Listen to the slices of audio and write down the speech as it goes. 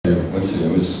let's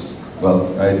see,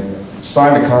 well, I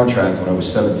signed a contract when I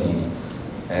was 17,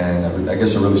 and I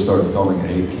guess I really started filming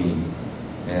at 18.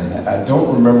 And I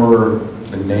don't remember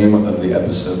the name of the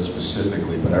episode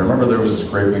specifically, but I remember there was this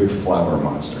great big flower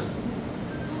monster.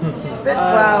 Spit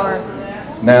flower.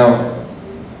 Now,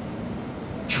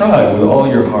 try with all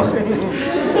your heart,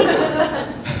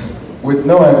 with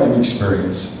no acting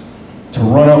experience, to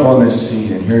run up on this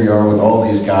scene, and here you are with all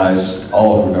these guys,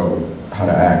 all who know how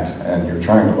to act, and you're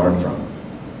trying to learn from.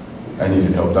 I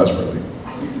needed help desperately.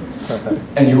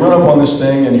 And you run up on this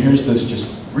thing, and here's this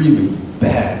just really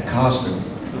bad costume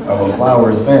of a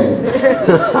flower thing.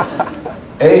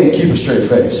 A, keep a straight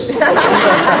face.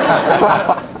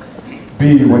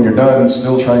 B, when you're done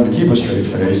still trying to keep a straight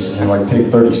face, you like take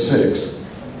 36.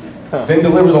 Then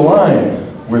deliver the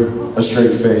line with a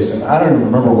straight face, and I don't even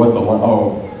remember what the line,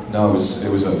 oh, no, it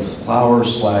was a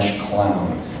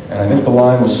flower/clown. And I think the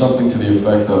line was something to the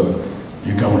effect of,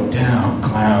 "You're going down,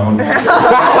 clown."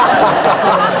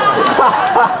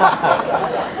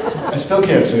 I still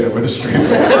can't say it with a straight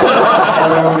face. I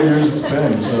don't know how many years it's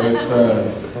been, so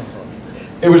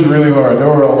it was really hard. There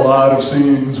were a lot of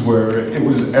scenes where it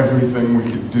was everything we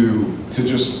could do to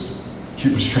just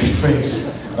keep a straight face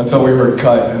until we heard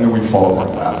cut, and then we'd fall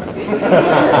apart laughing.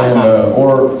 And,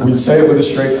 or we'd say it with a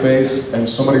straight face, and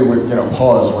somebody would,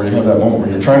 pause where you have that moment where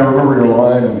you're trying to remember your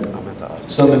line, and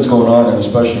something's going on, and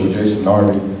especially with Jason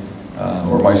Narby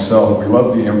or myself, we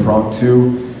love the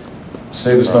impromptu,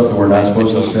 say the stuff that we're not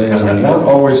supposed to say, and we weren't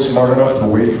always smart enough to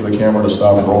wait for the camera to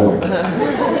stop rolling.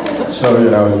 So,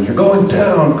 you're going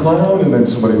down, clown, and then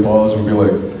somebody paused and would be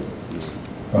like,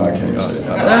 oh, I can't even say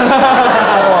that.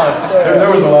 There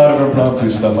was a lot of impromptu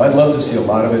stuff. I'd love to see a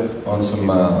lot of it on some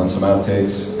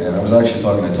outtakes, and I was actually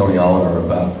talking to Tony Oliver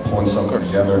about pulling something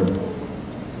together.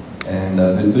 And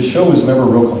the show was never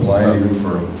real compliant even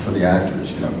for the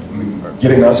actors,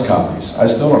 getting us copies. I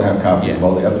still don't have copies of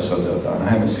all the episodes I've done. I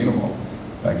haven't seen them all. In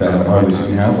fact, I haven't hardly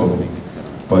seen half of them.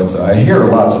 But I hear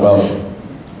lots about them.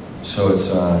 So it's,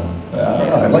 I don't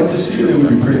know, I'd like to see it. It would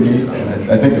be pretty neat.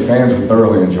 And I think the fans would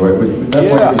thoroughly enjoy it, but you would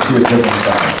definitely get to see a different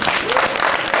side.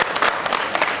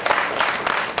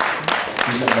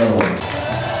 Here's another one.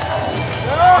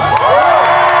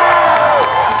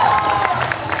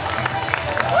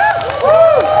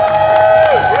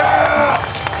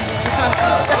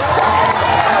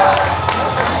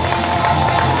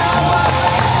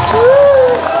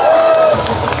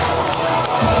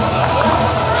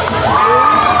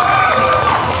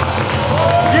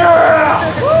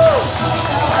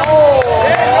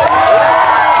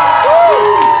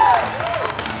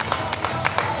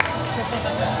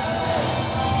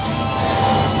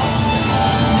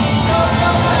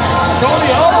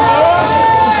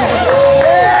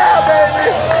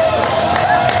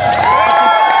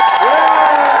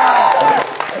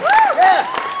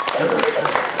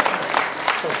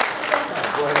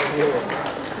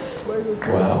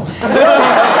 Wow.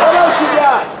 What else you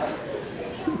got?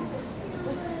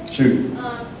 Shoot.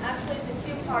 Actually, it's a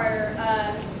two-parter.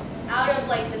 Out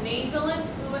of the main villains,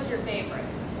 who was your favorite?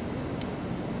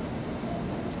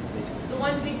 The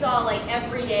ones we saw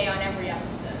every day on every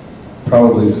episode.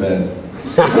 Probably Zed.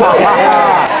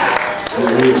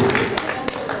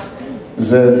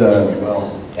 Zed, well,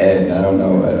 Ed, I don't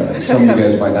know. Some of you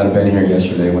guys might not have been here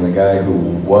yesterday when the guy who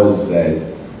was Zed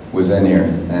was in here,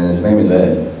 and his name is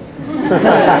Ed.